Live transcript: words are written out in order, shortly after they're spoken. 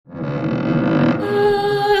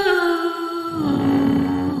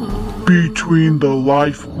Between the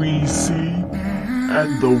life we see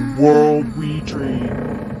and the world we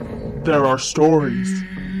dream, there are stories.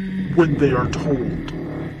 When they are told,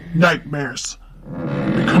 nightmares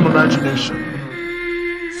become imagination.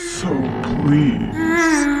 So please.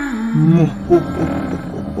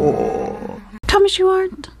 Thomas, you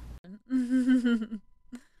aren't.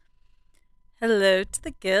 Hello to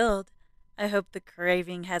the guild. I hope the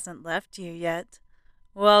craving hasn't left you yet.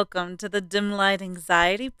 Welcome to the Dim Light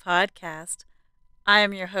Anxiety Podcast. I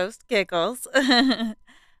am your host, Giggles. I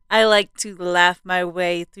like to laugh my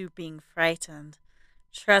way through being frightened.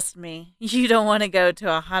 Trust me, you don't want to go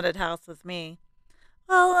to a haunted house with me.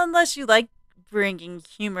 Well, unless you like bringing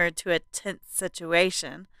humor to a tense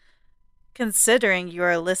situation. Considering you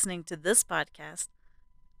are listening to this podcast,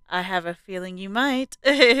 I have a feeling you might.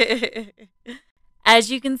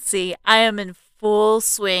 As you can see, I am in full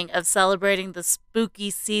swing of celebrating the spooky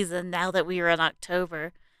season now that we are in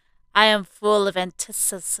October. I am full of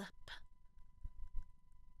anticipation.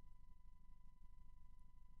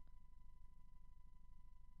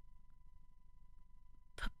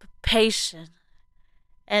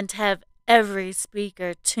 And have every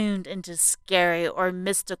speaker tuned into scary or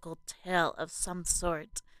mystical tale of some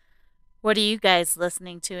sort. What are you guys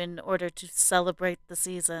listening to in order to celebrate the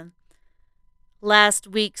season? Last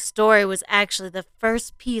week's story was actually the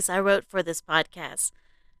first piece I wrote for this podcast.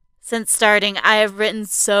 Since starting, I have written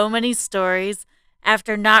so many stories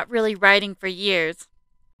after not really writing for years.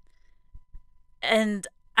 And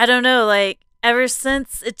I don't know, ever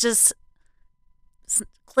since it just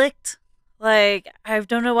clicked. I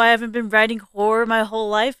don't know why I haven't been writing horror my whole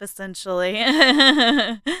life, essentially.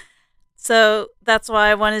 So that's why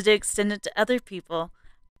I wanted to extend it to other people.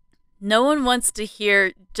 No one wants to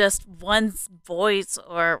hear just one's voice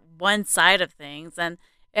or one side of things, and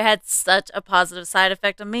it had such a positive side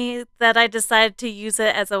effect on me that I decided to use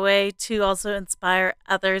it as a way to also inspire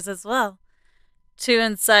others as well. To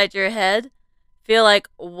inside your head, feel like,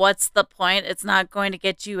 what's the point? It's not going to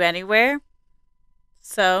get you anywhere.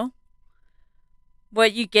 So,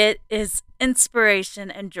 what you get is inspiration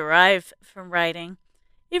and drive from writing.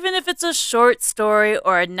 Even if it's a short story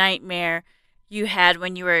or a nightmare you had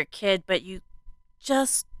when you were a kid, but you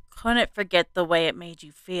just couldn't forget the way it made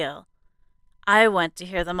you feel. I want to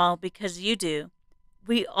hear them all because you do.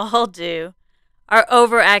 We all do. Our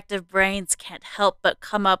overactive brains can't help but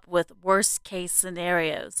come up with worst case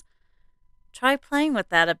scenarios. Try playing with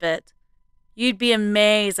that a bit. You'd be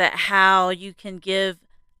amazed at how you can give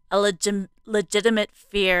a legitimate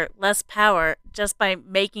fear less power just by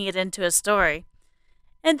making it into a story.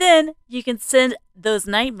 And then you can send those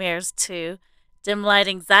nightmares to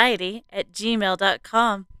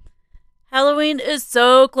dimlightanxiety@gmail.com. Halloween is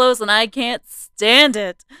so close and I can't stand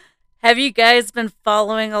it. Have you guys been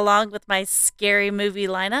following along with my scary movie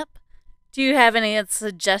lineup? Do you have any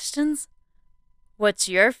suggestions? What's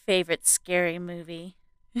your favorite scary movie?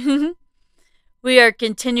 We are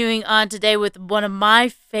continuing on today with one of my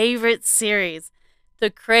favorite series. The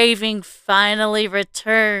Craving finally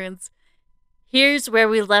returns. Here's where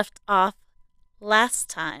we left off last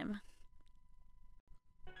time.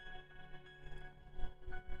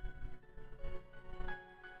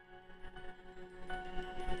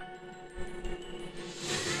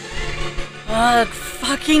 Ugh,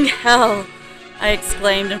 fucking hell, I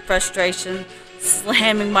exclaimed in frustration,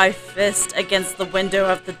 slamming my fist against the window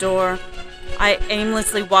of the door. I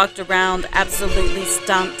aimlessly walked around, absolutely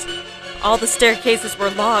stumped. All the staircases were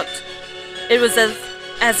locked. It was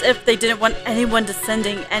as if they didn't want anyone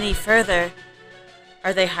descending any further.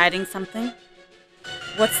 Are they hiding something?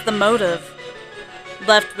 What's the motive?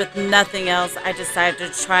 Left with nothing else, I decided to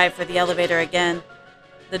try for the elevator again.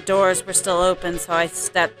 The doors were still open, so I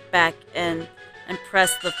stepped back in and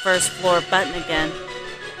pressed the first floor button again.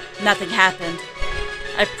 Nothing happened.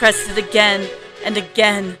 I pressed it again and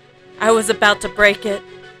again. I was about to break it.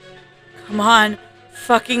 Come on,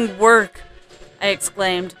 fucking work, I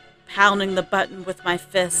exclaimed, pounding the button with my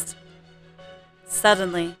fist.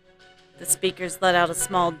 Suddenly, the speakers let out a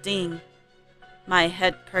small ding. My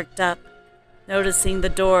head perked up, noticing the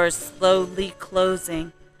doors slowly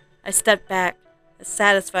closing. I stepped back, a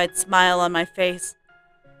satisfied smile on my face.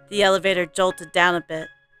 The elevator jolted down a bit,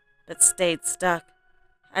 but stayed stuck.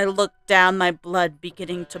 I looked down, my blood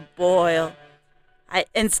beginning to boil. I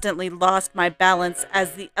instantly lost my balance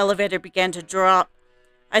as the elevator began to drop.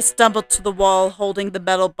 I stumbled to the wall, holding the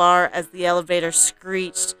metal bar as the elevator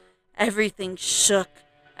screeched. Everything shook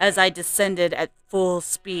as I descended at full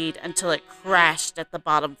speed until it crashed at the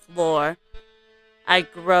bottom floor. I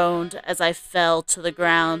groaned as I fell to the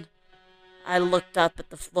ground. I looked up at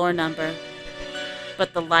the floor number,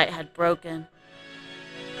 but the light had broken.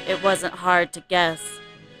 It wasn't hard to guess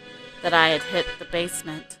that I had hit the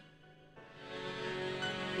basement.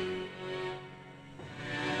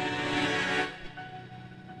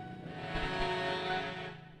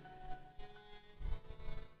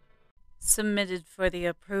 Submitted for the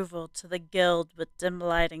approval to the Guild with Dim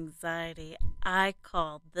Light Anxiety, I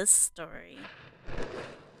called this story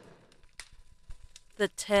The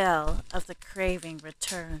Tale of the Craving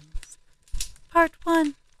Returns, Part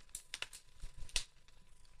 1.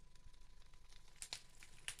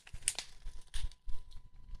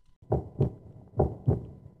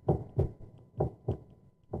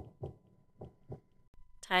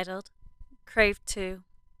 Titled Crave 2,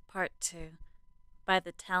 Part 2, by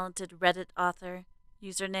the talented Reddit author,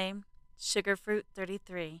 username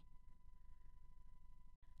Sugarfruit33.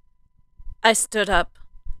 I stood up,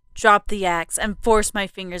 dropped the axe, and forced my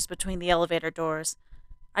fingers between the elevator doors.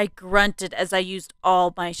 I grunted as I used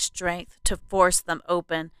all my strength to force them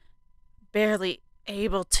open, barely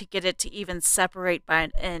able to get it to even separate by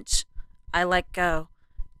an inch. I let go,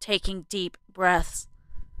 taking deep breaths.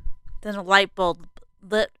 Then a light bulb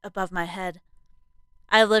lit above my head.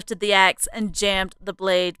 I lifted the axe and jammed the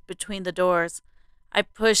blade between the doors. I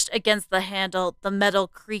pushed against the handle, the metal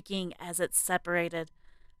creaking as it separated.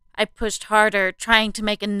 I pushed harder, trying to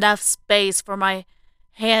make enough space for my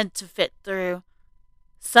hand to fit through.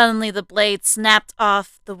 Suddenly the blade snapped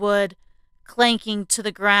off the wood, clanking to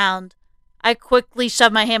the ground. I quickly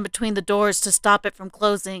shoved my hand between the doors to stop it from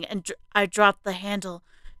closing, and I dropped the handle,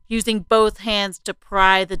 using both hands to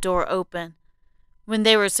pry the door open. When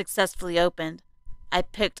they were successfully opened, I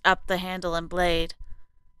picked up the handle and blade.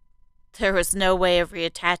 There was no way of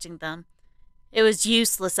reattaching them. It was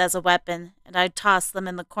useless as a weapon, and I tossed them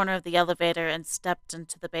in the corner of the elevator and stepped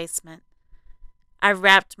into the basement. I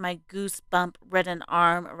wrapped my goosebump-ridden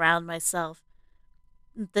arm around myself,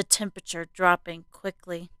 the temperature dropping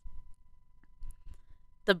quickly.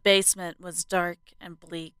 The basement was dark and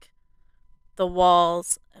bleak, the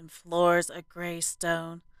walls and floors a gray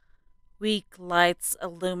stone, weak lights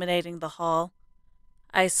illuminating the hall.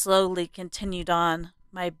 I slowly continued on,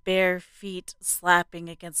 my bare feet slapping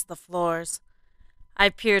against the floors. I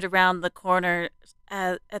peered around the corner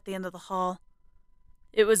at the end of the hall.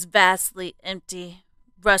 It was vastly empty.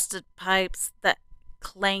 Rusted pipes that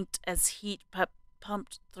clanked as heat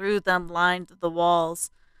pumped through them lined the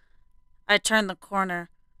walls. I turned the corner,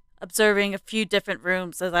 observing a few different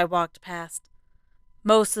rooms as I walked past.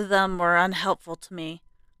 Most of them were unhelpful to me.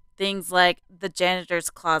 Things like the janitor's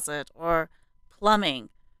closet or plumbing,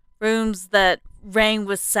 rooms that rang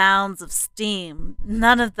with sounds of steam.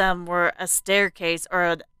 None of them were a staircase or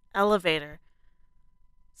an elevator.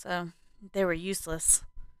 So they were useless.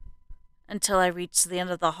 Until I reached the end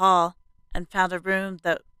of the hall and found a room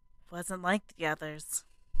that wasn't like the others.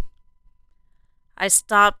 I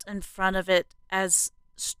stopped in front of it as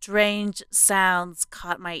strange sounds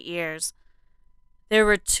caught my ears. There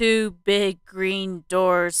were two big green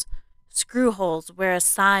doors, screw holes where a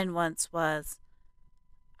sign once was.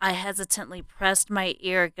 I hesitantly pressed my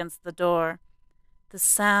ear against the door. The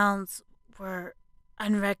sounds were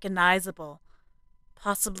unrecognizable,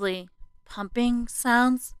 possibly pumping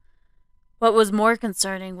sounds. What was more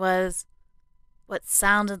concerning was what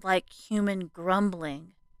sounded like human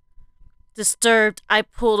grumbling. Disturbed, I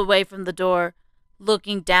pulled away from the door,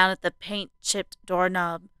 looking down at the paint-chipped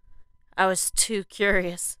doorknob. I was too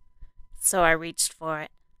curious, so I reached for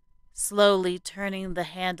it, slowly turning the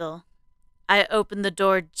handle. I opened the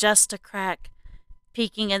door just a crack,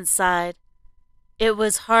 peeking inside. It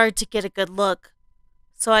was hard to get a good look,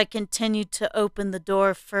 so I continued to open the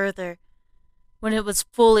door further. When it was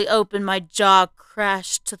fully open, my jaw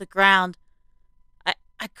crashed to the ground.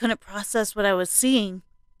 I couldn't process what I was seeing.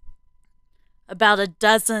 About a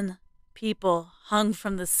dozen people hung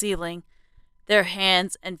from the ceiling, their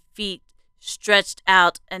hands and feet stretched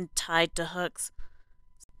out and tied to hooks.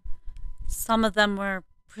 Some of them were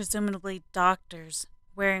presumably doctors,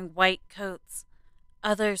 wearing white coats.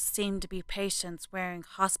 Others seemed to be patients wearing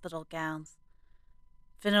hospital gowns.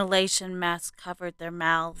 Ventilation masks covered their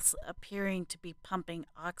mouths, appearing to be pumping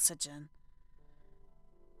oxygen.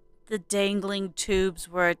 The dangling tubes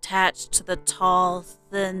were attached to the tall,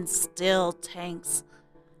 thin steel tanks.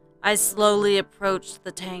 I slowly approached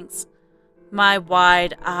the tanks, my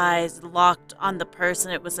wide eyes locked on the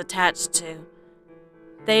person it was attached to.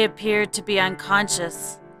 They appeared to be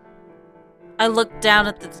unconscious. I looked down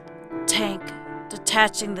at the tank,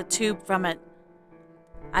 detaching the tube from it.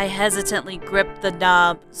 I hesitantly gripped the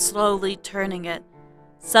knob, slowly turning it.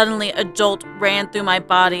 Suddenly, a jolt ran through my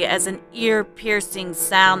body as an ear-piercing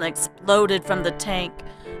sound exploded from the tank.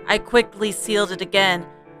 I quickly sealed it again,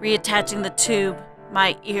 reattaching the tube,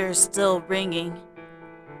 my ears still ringing.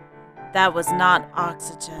 That was not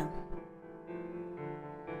oxygen.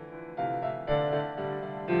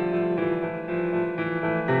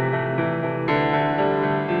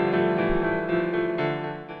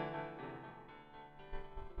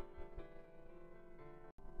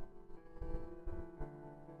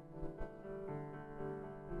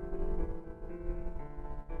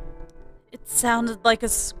 It sounded like a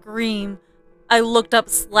scream. I looked up,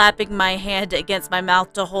 slapping my hand against my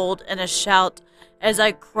mouth to hold in a shout as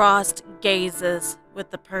I crossed gazes with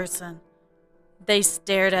the person. They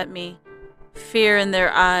stared at me, fear in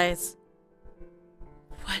their eyes.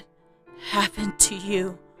 "What happened to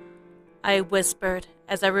you?" I whispered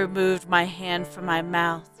as I removed my hand from my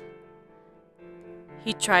mouth.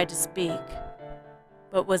 He tried to speak,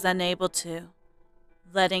 but was unable to,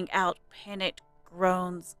 letting out panicked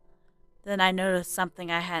groans. Then I noticed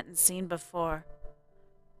something I hadn't seen before.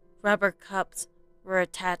 Rubber cups were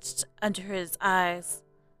attached under his eyes,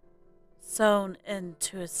 sewn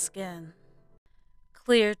into his skin.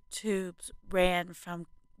 Clear tubes ran from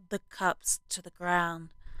the cups to the ground,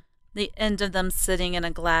 the end of them sitting in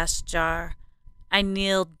a glass jar. I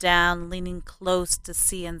kneeled down, leaning close to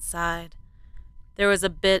see inside. There was a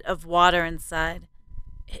bit of water inside.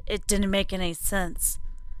 It didn't make any sense.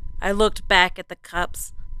 I looked back at the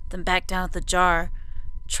cups, then back down at the jar,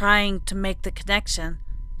 trying to make the connection.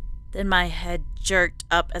 Then my head jerked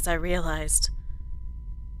up as I realized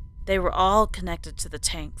they were all connected to the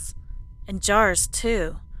tanks, and jars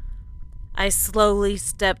too. I slowly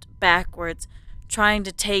stepped backwards, trying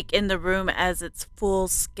to take in the room as its full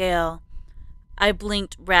scale. I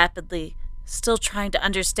blinked rapidly, still trying to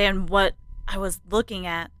understand what I was looking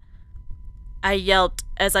at. I yelped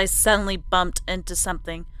as I suddenly bumped into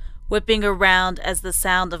something, whipping around as the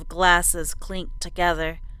sound of glasses clinked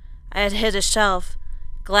together. I had hit a shelf,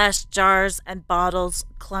 glass jars and bottles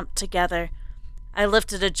clumped together. I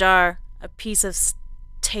lifted a jar, a piece of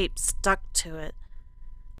tape stuck to it.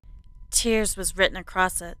 Tears was written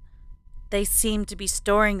across it. They seemed to be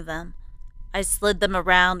storing them. I slid them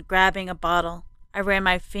around, grabbing a bottle. I ran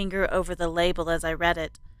my finger over the label as I read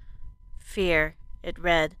it. Fear, it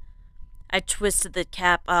read. I twisted the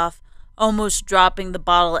cap off, almost dropping the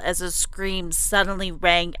bottle as a scream suddenly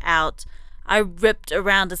rang out. I ripped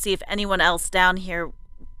around to see if anyone else down here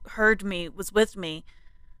heard me, was with me.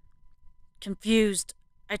 Confused,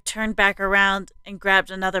 I turned back around and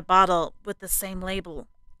grabbed another bottle with the same label.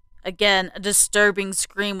 Again, a disturbing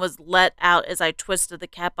scream was let out as I twisted the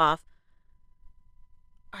cap off.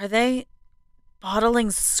 Are they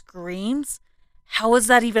bottling screams? How is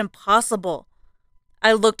that even possible?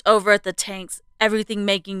 I looked over at the tanks, everything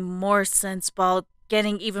making more sense while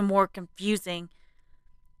getting even more confusing.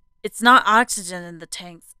 It's not oxygen in the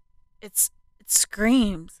tanks. It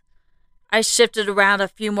screams. I shifted around a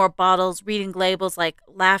few more bottles, reading labels like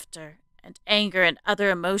laughter and anger and other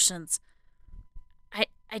emotions.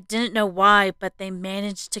 I didn't know why, but they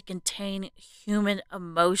managed to contain human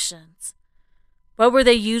emotions. What were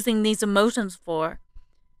they using these emotions for?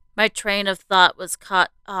 My train of thought was cut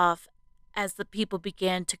off as the people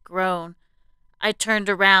began to groan. I turned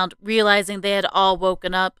around, realizing they had all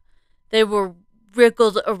woken up. They were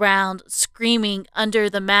wriggled around, screaming under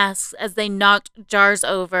the masks as they knocked jars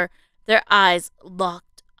over, their eyes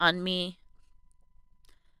locked on me.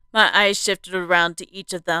 My eyes shifted around to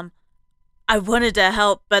each of them. I wanted to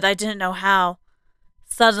help, but I didn't know how.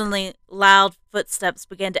 Suddenly, loud footsteps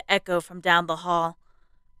began to echo from down the hall.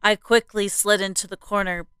 I quickly slid into the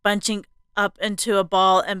corner, bunching up into a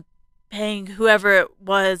ball and praying whoever it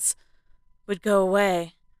was would go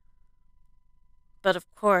away. But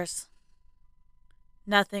of course,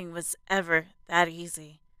 nothing was ever that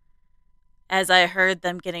easy. As I heard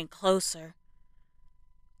them getting closer,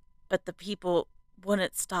 but the people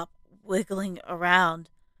wouldn't stop wiggling around.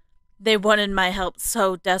 They wanted my help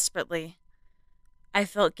so desperately. I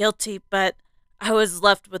felt guilty, but I was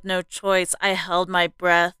left with no choice. I held my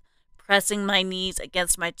breath, pressing my knees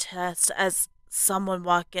against my chest as someone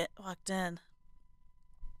walked in.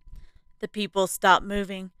 The people stopped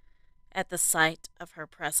moving at the sight of her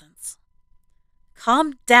presence.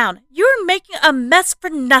 "Calm down. You're making a mess for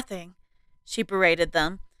nothing," she berated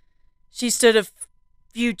them. She stood a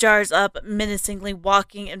few jars up, menacingly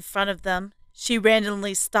walking in front of them. She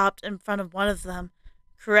randomly stopped in front of one of them,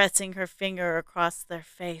 caressing her finger across their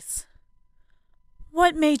face.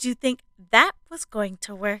 "What made you think that was going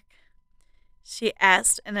to work?" she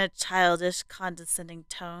asked in a childish, condescending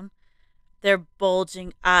tone. Their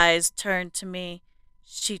bulging eyes turned to me.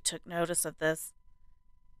 She took notice of this.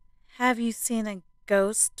 "Have you seen a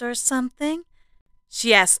ghost or something?"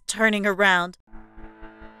 she asked, turning around.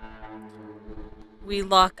 We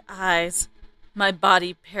lock eyes, my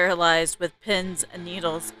body paralyzed with pins and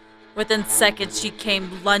needles. Within seconds, she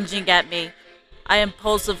came lunging at me. I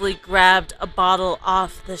impulsively grabbed a bottle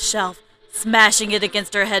off the shelf, smashing it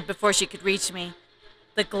against her head before she could reach me.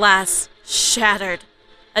 The glass shattered,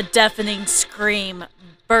 a deafening scream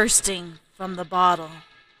bursting from the bottle.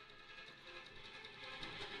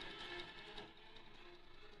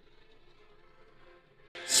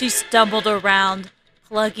 She stumbled around,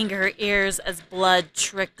 plugging her ears as blood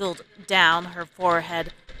trickled down her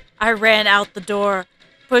forehead. I ran out the door,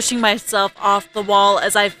 pushing myself off the wall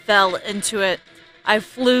as I fell into it. I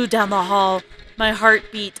flew down the hall, my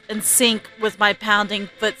heart beat in sync with my pounding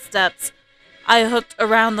footsteps. I hooked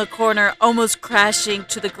around the corner, almost crashing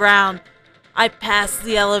to the ground. I passed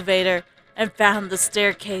the elevator and found the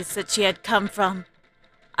staircase that she had come from.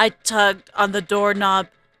 I tugged on the doorknob,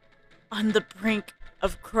 on the brink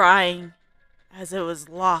of crying as it was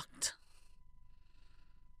locked.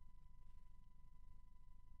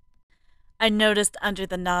 I noticed under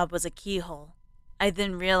the knob was a keyhole. I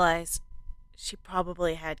then realized she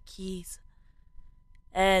probably had keys,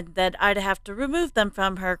 and that I'd have to remove them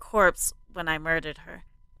from her corpse when I murdered her.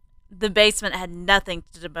 The basement had nothing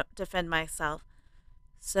to defend myself,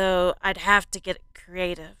 so I'd have to get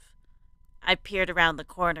creative. I peered around the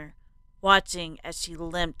corner, watching as she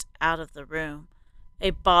limped out of the room,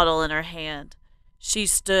 a bottle in her hand. She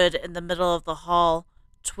stood in the middle of the hall,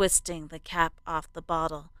 twisting the cap off the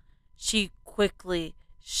bottle. She quickly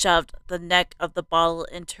shoved the neck of the bottle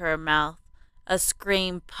into her mouth, a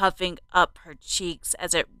scream puffing up her cheeks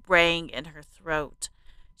as it rang in her throat.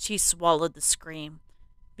 She swallowed the scream,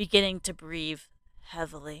 beginning to breathe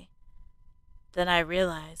heavily. Then I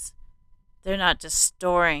realized they're not just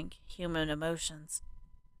storing human emotions,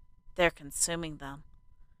 they're consuming them.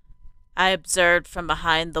 I observed from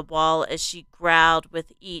behind the wall as she growled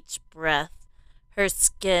with each breath, her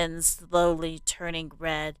skin slowly turning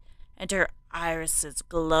red and her irises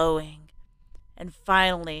glowing. And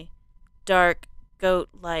finally, dark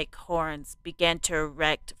goat-like horns began to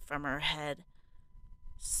erect from her head,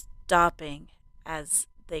 stopping as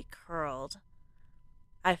they curled.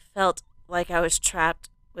 I felt like I was trapped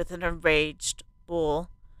with an enraged bull.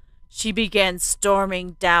 She began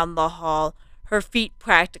storming down the hall, her feet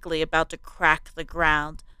practically about to crack the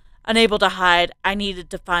ground. Unable to hide, I needed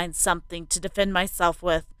to find something to defend myself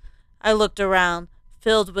with. I looked around,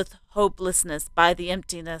 filled with hopelessness by the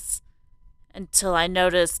emptiness, until I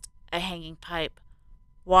noticed a hanging pipe,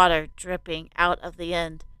 water dripping out of the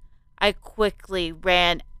end. I quickly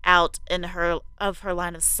ran out of her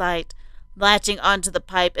line of sight, latching onto the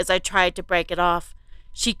pipe as I tried to break it off.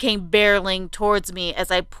 She came barreling towards me as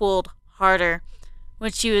I pulled harder.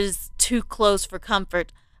 When she was too close for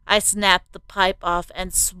comfort, I snapped the pipe off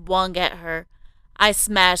and swung at her. I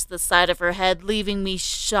smashed the side of her head, leaving me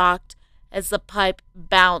shocked as the pipe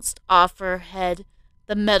bounced off her head,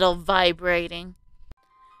 the metal vibrating.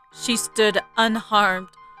 She stood unharmed.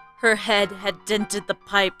 Her head had dented the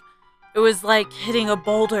pipe. It was like hitting a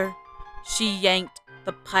boulder. She yanked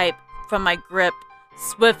the pipe from my grip,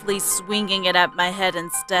 swiftly swinging it at my head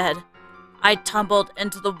instead. I tumbled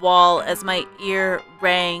into the wall as my ear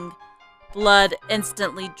rang, blood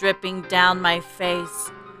instantly dripping down my face.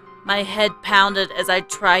 My head pounded as I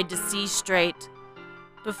tried to see straight.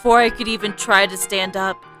 Before I could even try to stand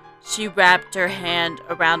up, she wrapped her hand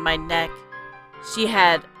around my neck. She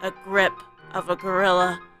had a grip of a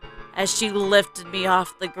gorilla as she lifted me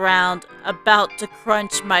off the ground, about to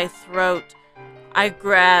crunch my throat. I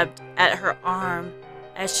grabbed at her arm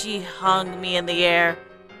as she hung me in the air,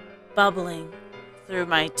 bubbling through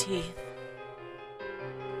my teeth.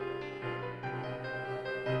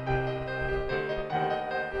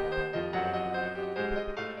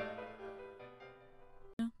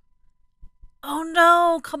 Oh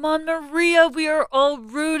no, come on, Maria, we are all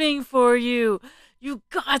rooting for you. You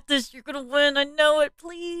got this, you're gonna win, I know it,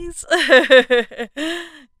 please.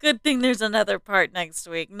 Good thing there's another part next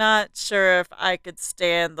week. Not sure if I could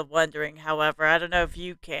stand the wondering, however. I don't know if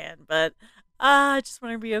you can, but I just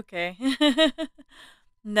want to be okay.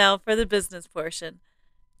 Now for the business portion.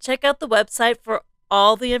 Check out the website for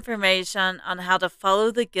all the information on how to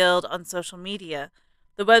follow the guild on social media.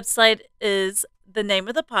 The website is the name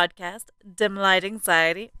of the podcast, Dim Light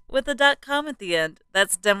Anxiety, with a .com at the end.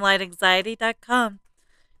 That's dimlightanxiety.com.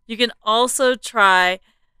 You can also try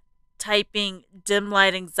typing Dim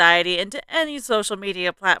Light Anxiety into any social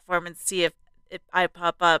media platform and see if I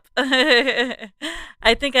pop up.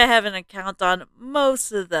 I think I have an account on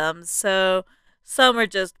most of them, so some are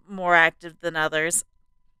just more active than others.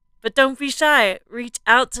 But don't be shy. Reach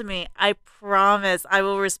out to me. I promise I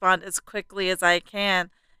will respond as quickly as I can.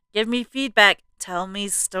 Give me feedback. tell me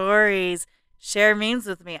stories, share memes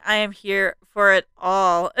with me. I am here for it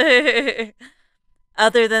all.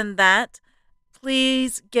 Other than that,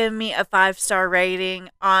 please give me a 5-star rating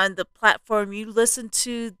on the platform you listened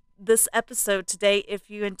to this episode today if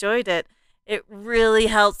you enjoyed it. It really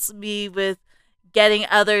helps me with getting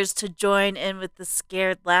others to join in with the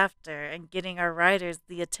scared laughter and getting our writers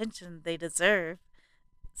the attention they deserve.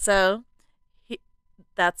 So,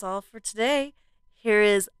 that's all for today. Here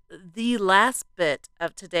is the last bit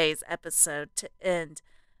of today's episode to end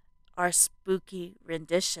our spooky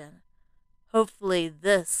rendition. Hopefully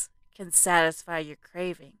this can satisfy your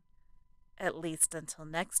craving, at least until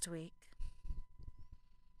next week.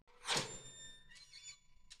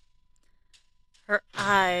 Her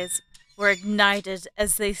eyes were ignited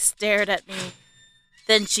as they stared at me.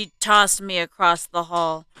 Then she tossed me across the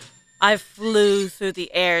hall. I flew through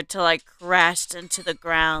the air till I crashed into the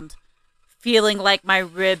ground, feeling like my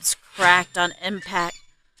ribs cracked on impact.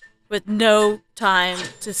 With no time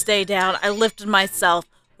to stay down, I lifted myself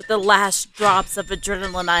with the last drops of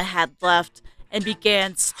adrenaline I had left and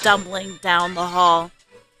began stumbling down the hall.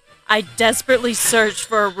 I desperately searched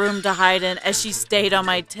for a room to hide in as she stayed on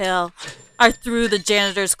my tail. I threw the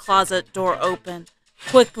janitor's closet door open,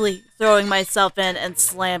 quickly throwing myself in and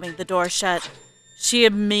slamming the door shut. She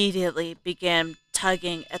immediately began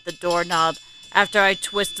tugging at the doorknob. After I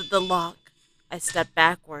twisted the lock, I stepped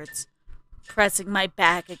backwards, pressing my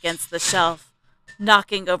back against the shelf,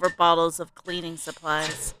 knocking over bottles of cleaning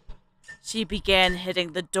supplies. She began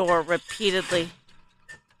hitting the door repeatedly.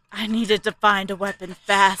 I needed to find a weapon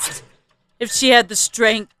fast. If she had the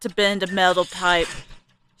strength to bend a metal pipe,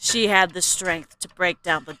 she had the strength to break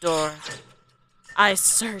down the door. I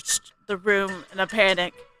searched the room in a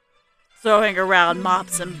panic, throwing around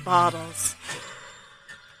mops and bottles.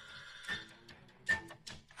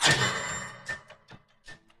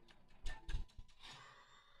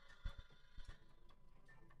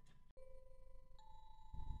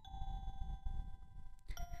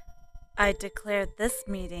 I declared this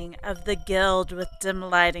meeting of the Guild with Dim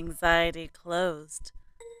Light Anxiety closed.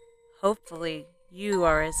 Hopefully, you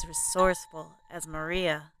are as resourceful as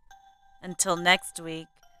Maria. Until next week,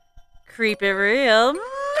 keep it real.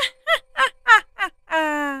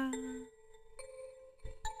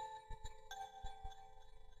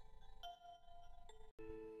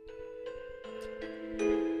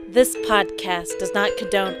 This podcast does not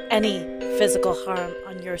condone any physical harm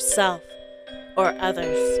on yourself or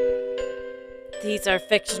others. These are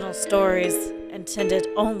fictional stories intended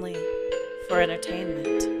only for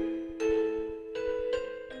entertainment.